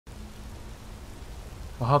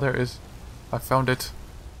Aha, there it is. I found it.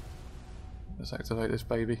 Let's activate this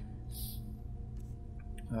baby.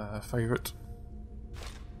 Favourite.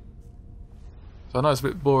 So I know it's a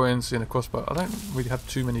bit boring seeing a crossbow. I don't really have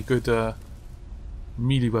too many good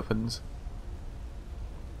melee weapons.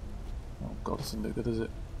 Oh god, this isn't good, is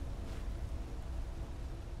it?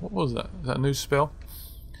 What was that? Is that a new spell?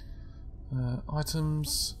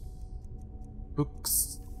 Items,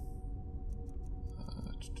 books,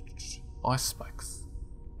 ice spikes.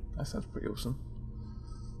 That sounds pretty awesome.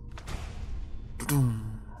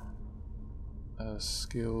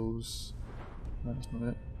 Skills. No, that's not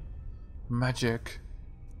it. Magic.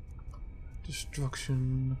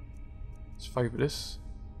 Destruction. Let's favourite this.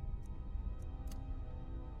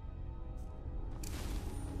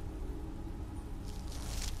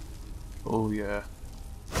 Oh yeah.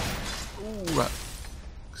 Ooh, that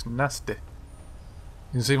looks nasty. You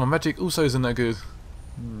can see my magic also isn't that good.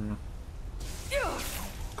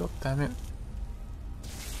 God damn it.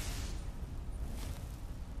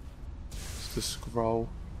 Just a scroll.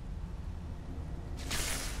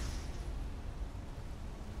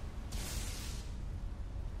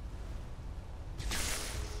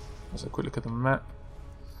 Let's have a quick look at the map.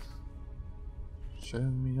 Show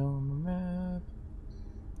me on the map.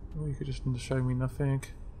 Or you could just show me nothing.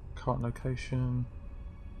 Current location.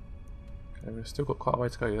 Okay, we've still got quite a way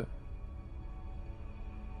to go yet.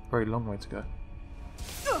 Very long way to go.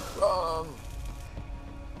 Run!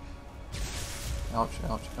 Ouch,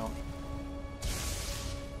 ouch, ouch.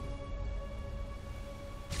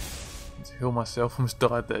 Need to heal myself, almost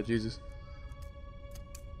died there, Jesus.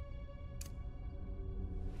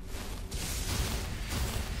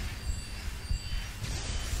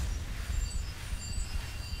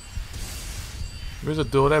 There is a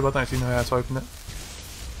door there, but I don't actually know how to open it.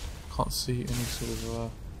 Can't see any sort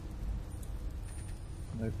of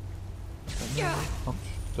nope. Ouch.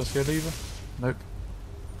 Just get a lever? Nope.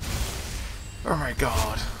 Oh my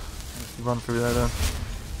god. Let's run through there then.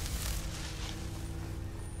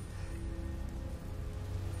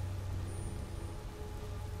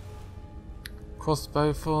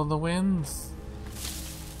 Crossbow for the wins.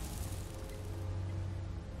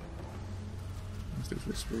 This looks a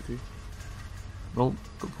bit spooky. Oh,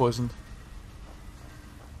 got poisoned.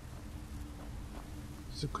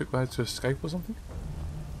 Is this a quick way to escape or something?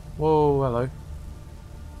 Whoa, hello.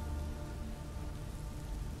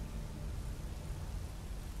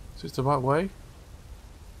 Is this the right way?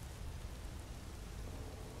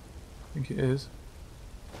 I think it is.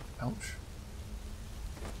 Ouch.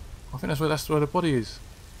 I think that's where the body is.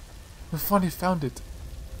 We finally found it.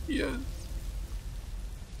 Yes.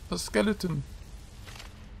 A skeleton.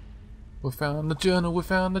 We found the journal, we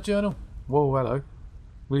found the journal. Whoa, hello.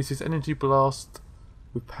 Releases energy blast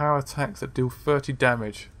with power attacks that deal 30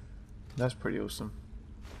 damage. That's pretty awesome.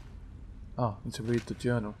 Ah, need to read the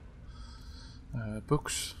journal.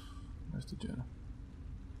 Books. Where's the journal?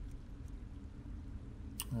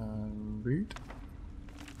 Read.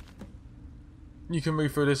 You can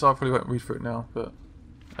read through this, I probably won't read through it now, but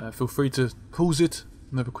feel free to pause it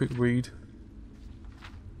and have a quick read.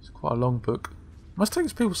 It's quite a long book. It must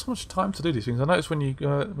take people so much time to do these things. I notice when you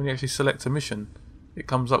actually select a mission, it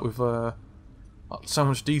comes up with so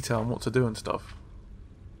much detail on what to do and stuff.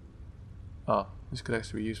 Ah, this could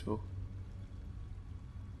actually be useful.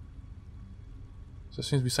 So there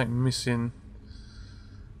seems to be something missing.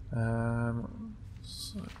 So I'm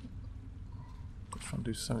trying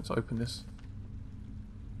to do something to open this.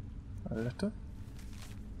 A letter.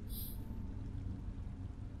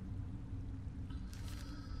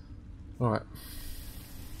 Alright.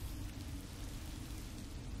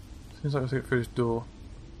 Seems like I have to get through this door.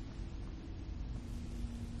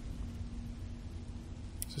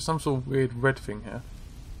 So some sort of weird red thing here.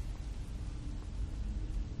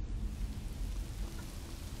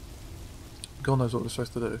 God knows what we're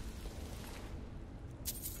supposed to do.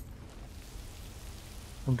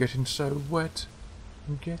 I'm getting so wet.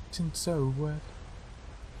 I'm getting so wet.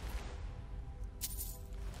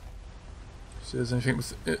 So there's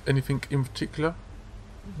anything in particular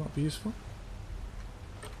that might be useful?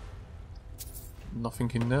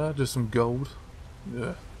 Nothing in there, just some gold.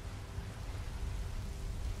 Yeah.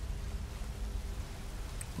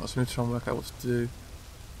 I just need to try and work out what to do.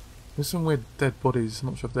 There's some weird dead bodies, I'm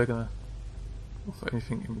not sure if they're gonna offer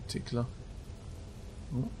anything in particular.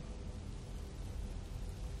 Oh.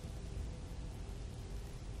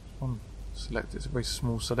 One select, it's a very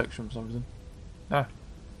small selection for some reason. Ah,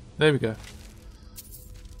 there we go.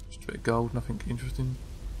 Just a bit of gold, nothing interesting.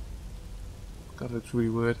 God, it looks really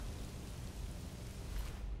weird.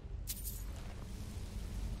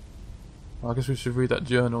 Well, I guess we should read that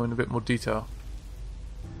journal in a bit more detail.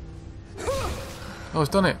 Oh, it's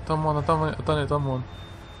done it. Done one. I've done it. I've done it. Done one.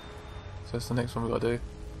 So that's the next one we've got to do.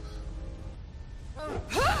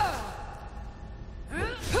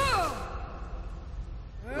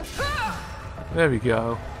 There we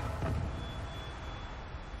go.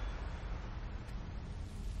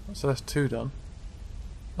 So that's 2 done.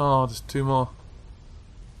 Oh, there's 2 more.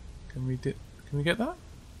 Can we get that?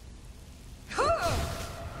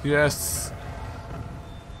 Yes.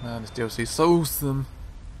 Man, this DLC is so awesome.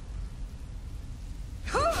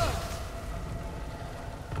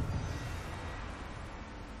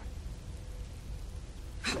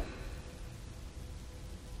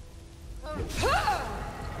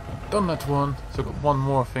 Done that one. So I've got 1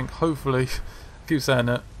 more, I think. Hopefully. I keep saying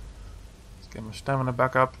that. Let's get my stamina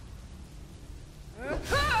back up.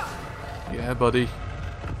 Yeah, buddy.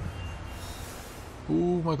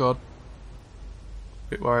 Oh my god.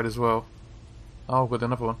 Bit worried as well. Oh, got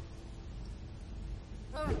another one.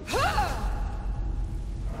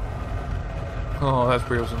 Oh, that's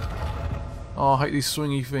pretty awesome. Oh, I hate these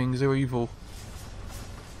swingy things. They're evil.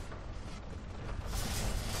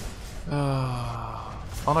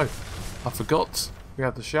 Oh no, I forgot. We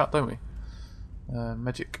have the shout, don't we?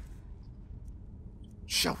 Magic.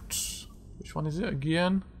 Shout. Which one is it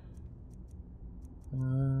again?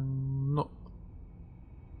 Not.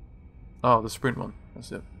 Oh, the sprint one.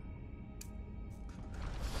 That's it.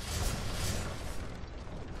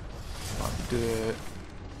 Right, do it.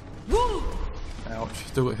 Ouch,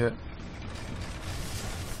 still got hit.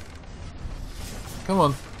 Come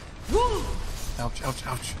on. Ouch, ouch,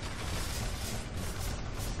 ouch.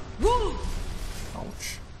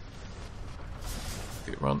 Ouch.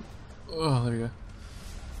 Get run. Oh, there we go.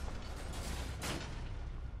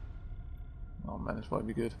 Oh man, this might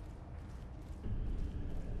be good.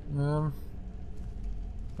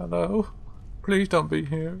 Hello? Please don't be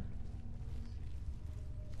here.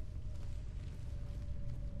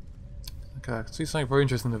 Okay, I can see something very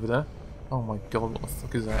interesting over there. Oh my god, what the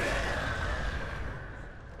fuck is that?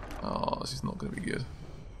 Oh, this is not going to be good.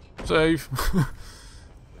 Save!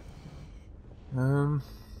 I'm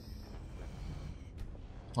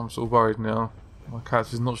sort of worried now. My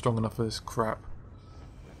character's not strong enough for this crap.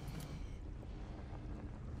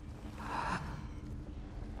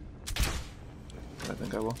 That didn't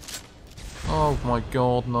go well. Oh my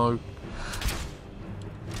god, no.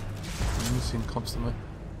 I'm missing constantly.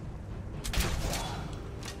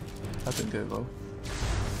 That didn't go well.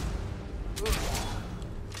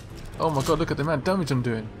 Oh my god, look at the amount of damage I'm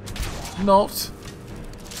doing. Not!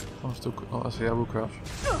 I'm still. Oh, actually, I will crouch.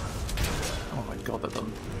 Oh my god, that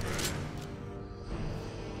done.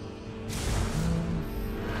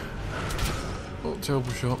 Oh,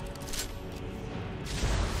 terrible shot.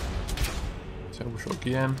 Terrible shot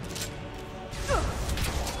again.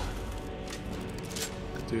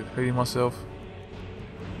 Could do with healing myself.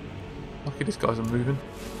 Lucky these guys are moving.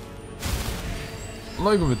 I'm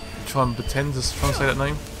not even trying to pretend to try and say that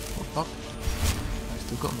name. What the fuck? They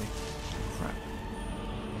still got me. Crap.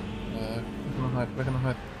 Where can I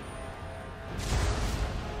hide?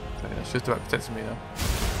 Okay, that's just about protecting me now.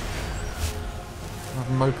 I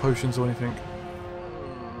have no potions or anything.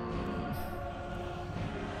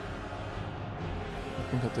 I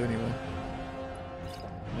think I do anyway.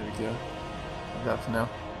 There we go. Like that for now.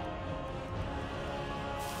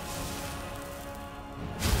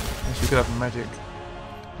 Actually, we could have magic.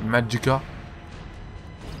 Magica.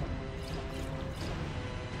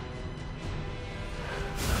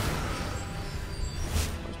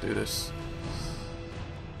 Let's do this.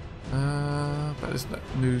 But is that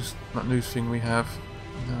news thing we have?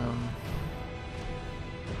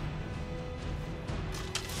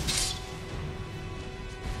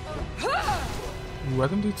 Ooh, I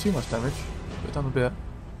didn't do too much damage. But done a bit.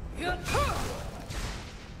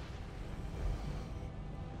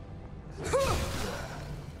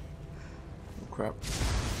 Crap.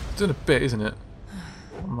 It's doing a bit, isn't it?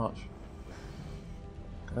 Not much.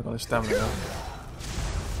 Okay, I got no stamina now.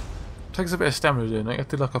 Takes a bit of stamina doing it. You have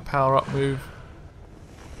to do like a power up move.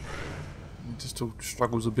 It just still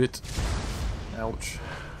struggles a bit. Ouch.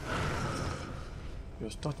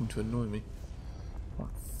 You're starting to annoy me. Right,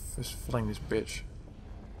 let's flame this bitch.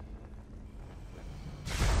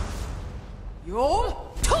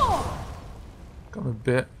 Come a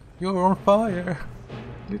bit. You're on fire.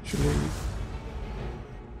 Literally.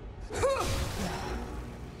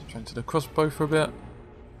 Trying to the crossbow for a bit.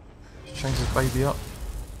 Just change this baby up.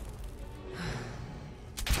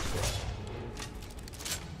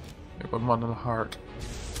 I've got one on the heart.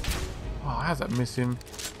 Oh, how's that miss him?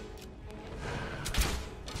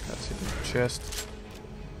 That's hit the chest.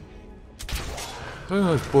 I don't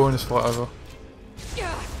know if boring this fight over.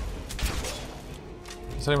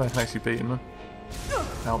 There's only way I can actually beat him though.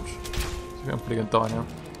 Ouch. So I think I'm probably gonna die now.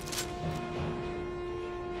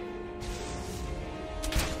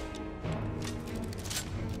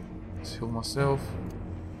 Let's heal myself.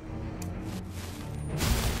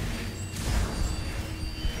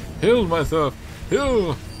 Heal myself!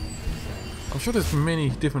 Heal! I'm sure there's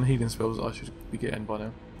many different healing spells that I should be getting by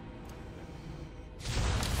now.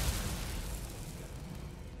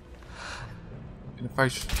 In the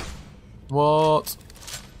face. What?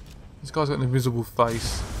 This guy's got an invisible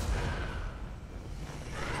face.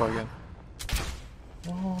 Try again.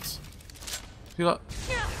 What? Feel like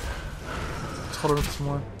tolerance of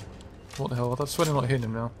mine? What the hell? I swear I'm not hitting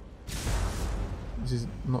him now. This is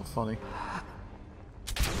not funny.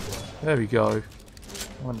 There we go.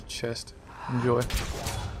 I'm on the chest. Enjoy.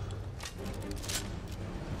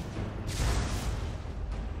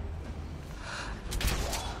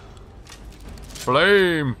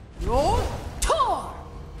 Flame!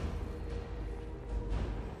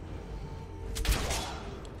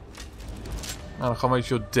 Man, I can't wait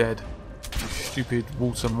till you're dead. You stupid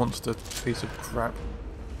water monster piece of crap.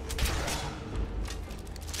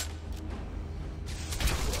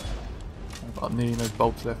 I've got nearly no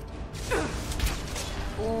bolts left.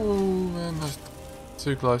 Oh man, that's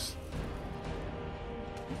too close.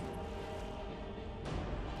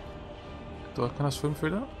 Can I swim through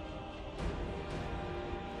that?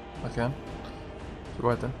 I can. So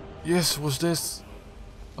right then. Yes, what's this?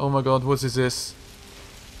 Oh my god, what is this?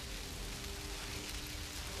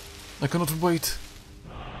 I cannot wait.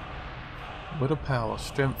 What a power,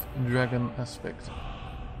 strength, dragon aspect.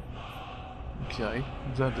 Okay, what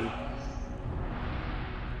does that do?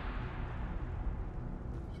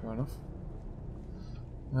 Fair enough.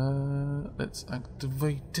 Let's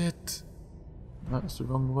activate it. That's the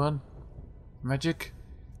wrong one. Magic.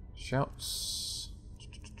 Shouts.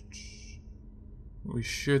 We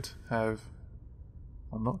should have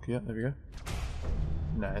unlock, yeah, there we go.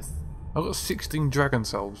 Nice. I've got 16 dragon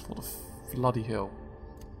souls. What the bloody hell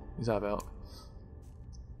is that about?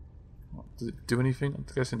 Does it do anything? I'm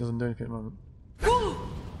guessing it doesn't do anything at the moment.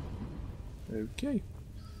 Okay.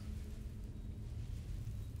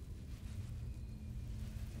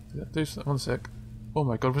 Did that do something? One sec. Oh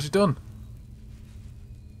my god, what's he done?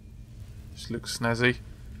 This looks snazzy.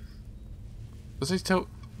 Does he tell...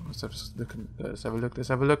 Let's have a look, let's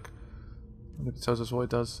have a look. I think it tells us what it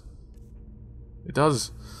does. It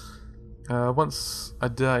does! Once a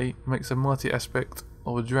day makes a mighty aspect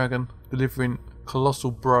of a dragon, delivering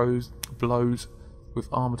colossal blows with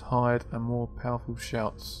armoured hide and more powerful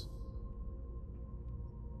shouts.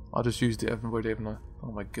 I just used it, haven't I?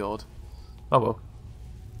 Oh my god. Oh well.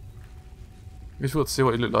 I just want to see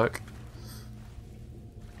what it looked like.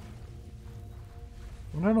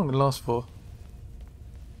 I don't know how long it lasts for.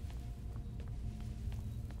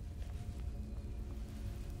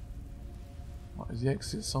 What, is the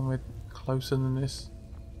exit somewhere closer than this?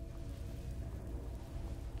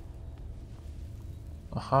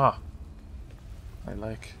 Aha! I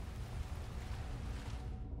like.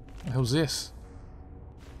 What the hell's this?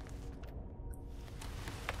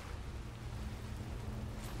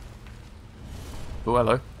 Oh,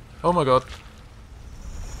 hello. Oh my god.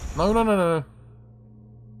 No, no, no, no, no.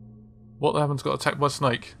 What happens got attacked by a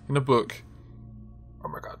snake in a book? Oh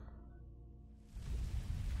my god.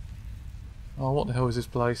 Oh, what the hell is this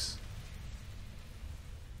place?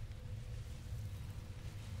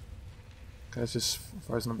 Okay, it's just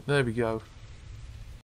frozen. There we go.